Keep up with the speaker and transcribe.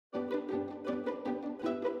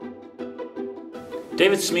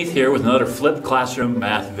David Smith here with another Flipped Classroom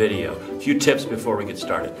Math video. A few tips before we get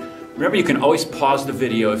started. Remember, you can always pause the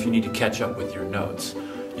video if you need to catch up with your notes.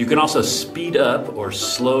 You can also speed up or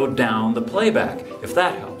slow down the playback if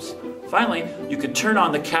that helps. Finally, you can turn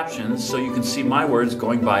on the captions so you can see my words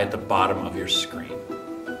going by at the bottom of your screen.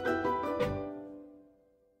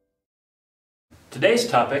 Today's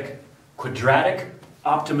topic, quadratic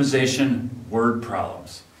optimization word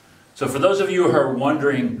problems. So for those of you who are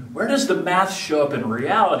wondering, where does the math show up in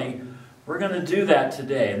reality? We're going to do that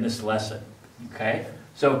today in this lesson. Okay?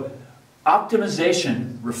 So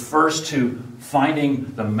optimization refers to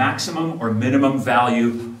finding the maximum or minimum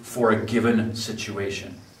value for a given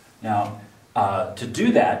situation. Now, to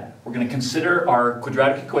do that, we're going to consider our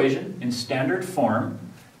quadratic equation in standard form,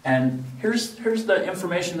 and here's the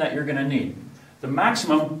information that you're going to need. The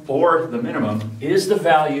maximum or the minimum is the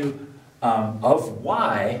value of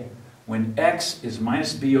y when x is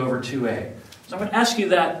minus b over 2a. So I'm going to ask you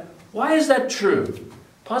that, why is that true?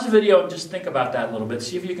 Pause the video and just think about that a little bit,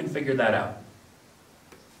 see if you can figure that out.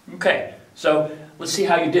 Okay, so let's see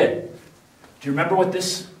how you did. Do you remember what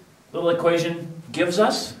this little equation gives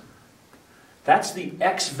us? That's the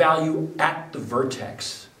x value at the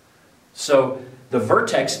vertex. So the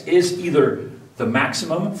vertex is either the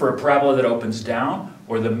maximum for a parabola that opens down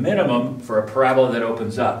or the minimum for a parabola that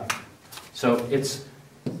opens up. So it's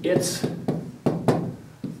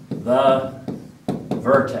the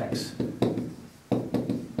vertex.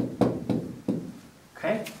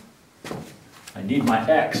 Okay? I need my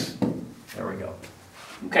x. There we go.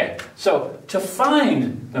 Okay, so to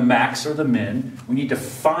find the max or the min, we need to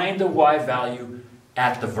find the y value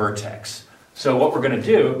at the vertex. So what we're going to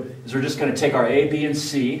do is we're just going to take our a, b, and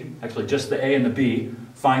c, actually just the a and the b,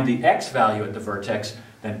 find the x value at the vertex,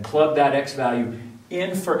 then plug that x value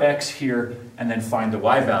in for x here, and then find the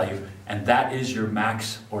y value, and that is your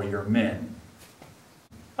max or your min.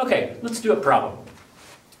 Okay, let's do a problem.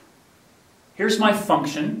 Here's my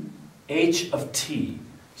function, h of t.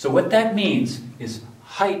 So what that means is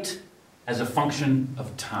height as a function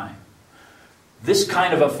of time. This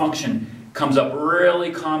kind of a function comes up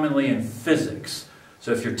really commonly in physics.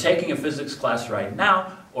 So if you're taking a physics class right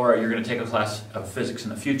now, or you're going to take a class of physics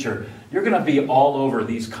in the future, you're going to be all over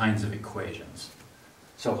these kinds of equations.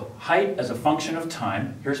 So height as a function of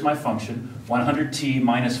time, here's my function, 100t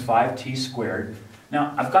minus 5t squared.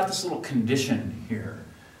 Now I've got this little condition here.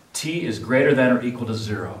 T is greater than or equal to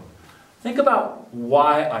 0. Think about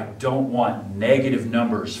why I don't want negative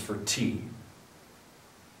numbers for t.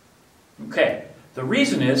 Okay, the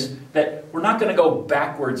reason is that we're not going to go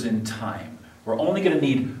backwards in time. We're only going to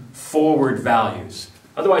need forward values.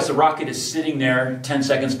 Otherwise the rocket is sitting there 10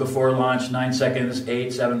 seconds before launch, 9 seconds,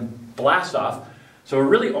 8, 7, blast off. So we're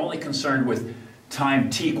really only concerned with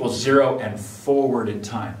time t equals 0 and forward in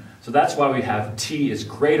time. So that's why we have t is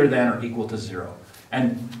greater than or equal to 0.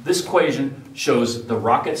 And this equation shows the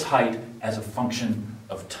rocket's height as a function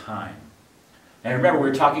of time. And remember, we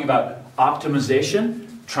were talking about optimization,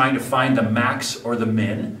 trying to find the max or the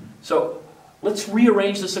min. So let's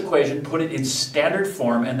rearrange this equation, put it in standard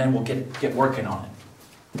form, and then we'll get working on it.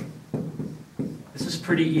 This is a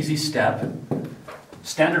pretty easy step.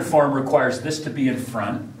 Standard form requires this to be in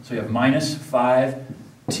front. So you have minus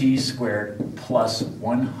 5t squared plus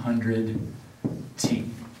 100t.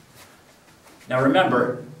 Now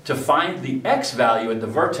remember, to find the x value at the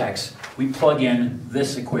vertex, we plug in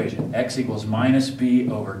this equation. X equals minus b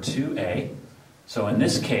over 2a. So in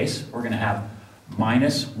this case, we're going to have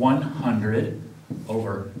minus 100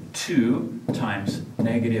 over 2 times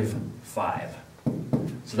negative 5.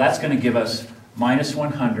 So that's going to give us minus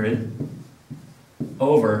 100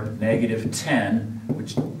 over negative 10,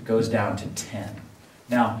 which goes down to 10.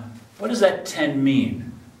 Now, what does that 10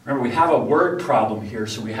 mean? Remember, we have a word problem here,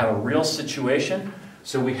 so we have a real situation,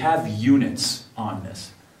 so we have units on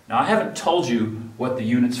this. Now, I haven't told you what the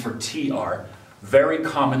units for t are. Very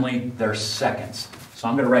commonly, they're seconds. So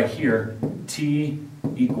I'm going to write here, t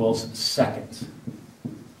equals seconds.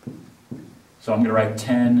 So I'm going to write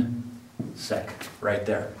 10 sec right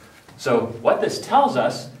there. So what this tells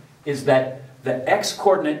us is that the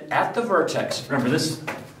x-coordinate at the vertex, remember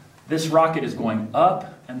this rocket is going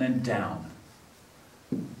up and then down.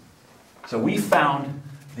 So we found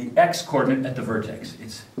the x-coordinate at the vertex.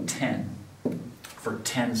 It's 10 for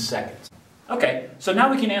 10 seconds. Okay, so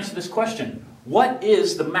now we can answer this question. What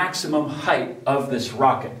is the maximum height of this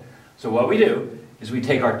rocket? So what we do is we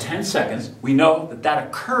take our 10 seconds. We know that that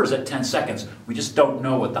occurs at 10 seconds. We just don't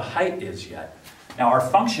know what the height is yet. Now our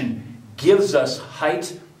function gives us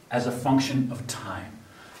height as a function of time.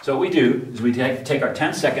 So what we do is we take our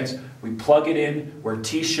 10 seconds, we plug it in where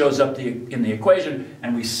t shows up in the equation,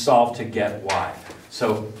 and we solve to get y.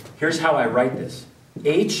 So here's how I write this.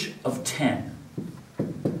 h of 10.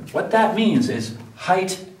 What that means is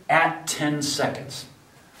height at 10 seconds.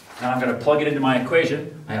 Now I'm going to plug it into my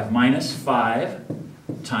equation. I have minus 5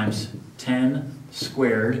 times 10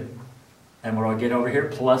 squared. And what do I get over here?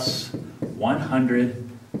 Plus 100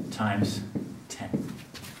 times 10.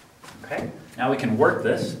 Okay? Now we can work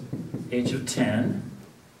this. h of 10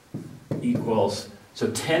 equals, so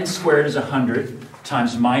 10 squared is 100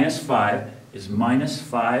 times minus 5 is minus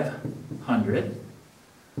 500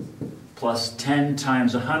 plus 10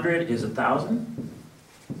 times 100 is 1,000.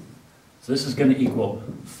 So this is going to equal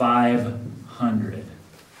 500.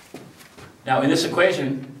 Now in this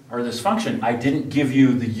equation, or this function, I didn't give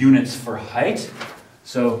you the units for height,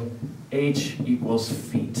 so h equals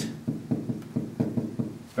feet.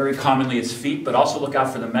 Very commonly it's feet, but also look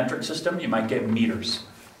out for the metric system. You might get meters.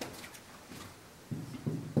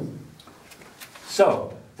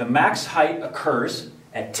 So the max height occurs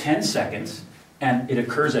at 10 seconds, and it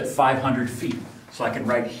occurs at 500 feet. So I can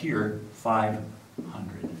write here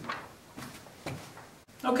 500.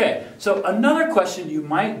 Okay, so another question you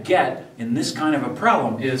might get in this kind of a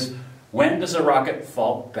problem is, when does a rocket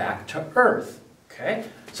fall back to Earth? Okay,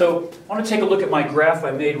 so I want to take a look at my graph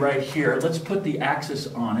I made right here. Let's put the axis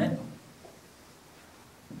on it.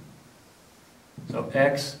 So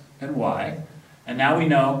x and y. And now we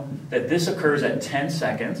know that this occurs at 10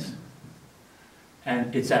 seconds,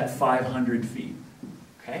 and it's at 500 feet.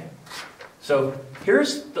 Okay? So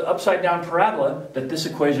here's the upside down parabola that this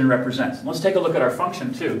equation represents. And let's take a look at our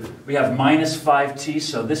function too. We have minus 5t,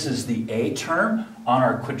 so this is the a term on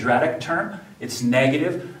our quadratic term. It's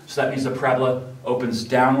negative, so that means the parabola opens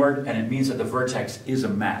downward, and it means that the vertex is a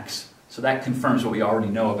max. So that confirms what we already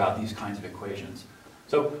know about these kinds of equations.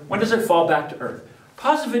 So when does it fall back to Earth?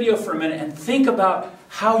 Pause the video for a minute and think about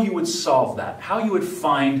how you would solve that, how you would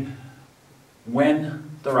find when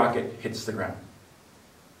the rocket hits the ground.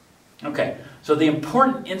 Okay, so the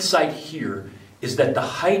important insight here is that the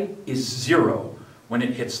height is 0 when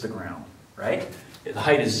it hits the ground, right? The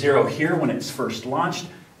height is 0 here when it's first launched,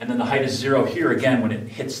 and then the height is 0 here again when it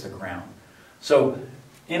hits the ground. So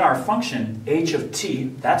in our function, h of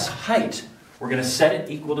t, that's height. We're going to set it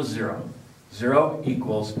equal to 0. 0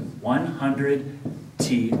 equals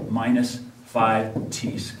 100t minus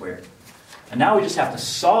 5t squared. And now we just have to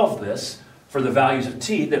solve this for the values of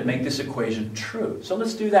t that make this equation true. So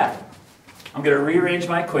let's do that. I'm going to rearrange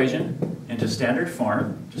my equation into standard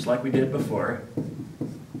form, just like we did before.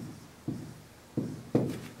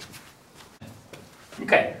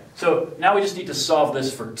 Okay, so now we just need to solve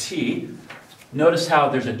this for t. Notice how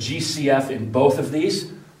there's a GCF in both of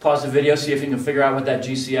these. Pause the video, see if you can figure out what that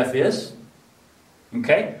GCF is.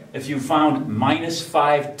 Okay, if you found minus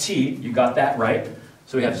 5t, you got that right.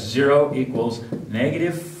 So we have 0 equals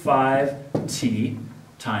negative 5t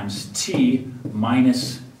times t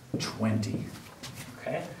minus 20.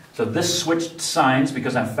 Okay, so this switched signs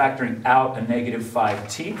because I'm factoring out a negative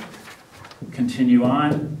 5t. Continue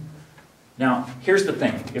on. Now, here's the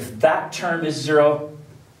thing. If that term is 0,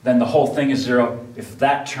 then the whole thing is 0. If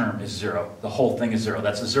that term is 0, the whole thing is 0.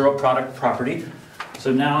 That's a zero product property.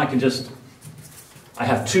 So now I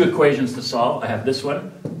have two equations to solve. I have this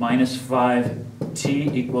one, minus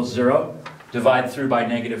 5t equals 0. Divide through by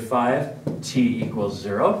negative 5, t equals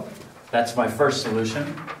 0. That's my first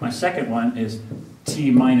solution. My second one is t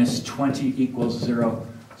minus 20 equals 0.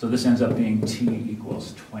 So this ends up being t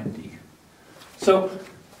equals 20. So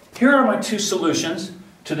here are my two solutions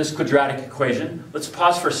to this quadratic equation. Let's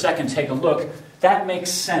pause for a second, take a look. That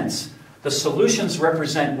makes sense. The solutions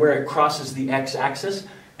represent where it crosses the x-axis.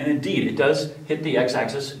 And indeed, it does hit the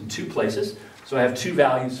x-axis in two places. So I have two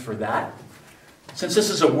values for that. Since this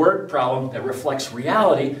is a word problem that reflects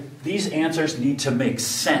reality, these answers need to make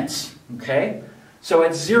sense. Okay? So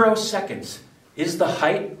at 0 seconds, is the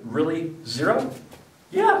height really 0?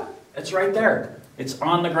 Yeah, it's right there. It's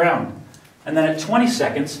on the ground. And then at 20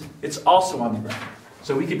 seconds, it's also on the ground.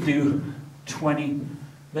 So we could do 20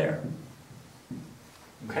 there.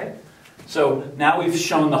 Okay? So now we've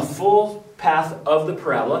shown the full path of the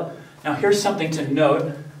parabola. Now here's something to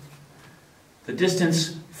note. The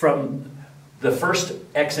distance from the first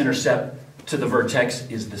x-intercept to the vertex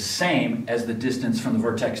is the same as the distance from the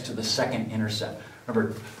vertex to the second intercept.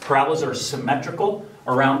 Remember, parabolas are symmetrical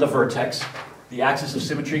around the vertex. The axis of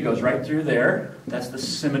symmetry goes right through there. That's the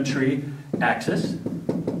symmetry axis.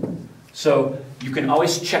 So you can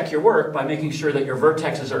always check your work by making sure that your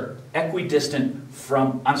vertexes are equidistant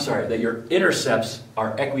from, that your intercepts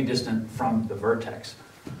are equidistant from the vertex.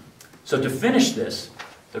 So to finish this,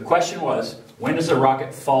 the question was, when does a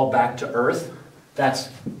rocket fall back to Earth? That's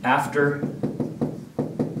after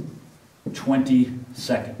 20 20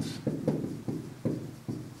 seconds.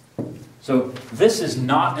 So this is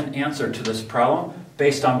not an answer to this problem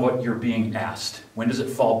based on what you're being asked. When does it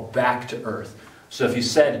fall back to Earth? So if you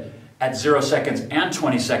said at 0 seconds and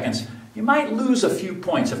 20 seconds, you might lose a few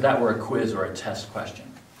points if that were a quiz or a test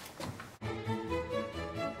question.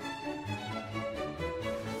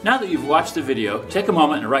 Now that you've watched the video, take a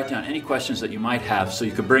moment and write down any questions that you might have so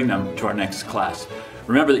you can bring them to our next class.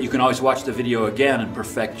 Remember that you can always watch the video again and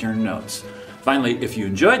perfect your notes. Finally, if you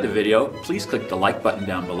enjoyed the video, please click the like button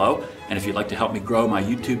down below. And if you'd like to help me grow my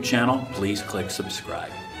YouTube channel, please click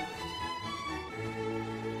subscribe.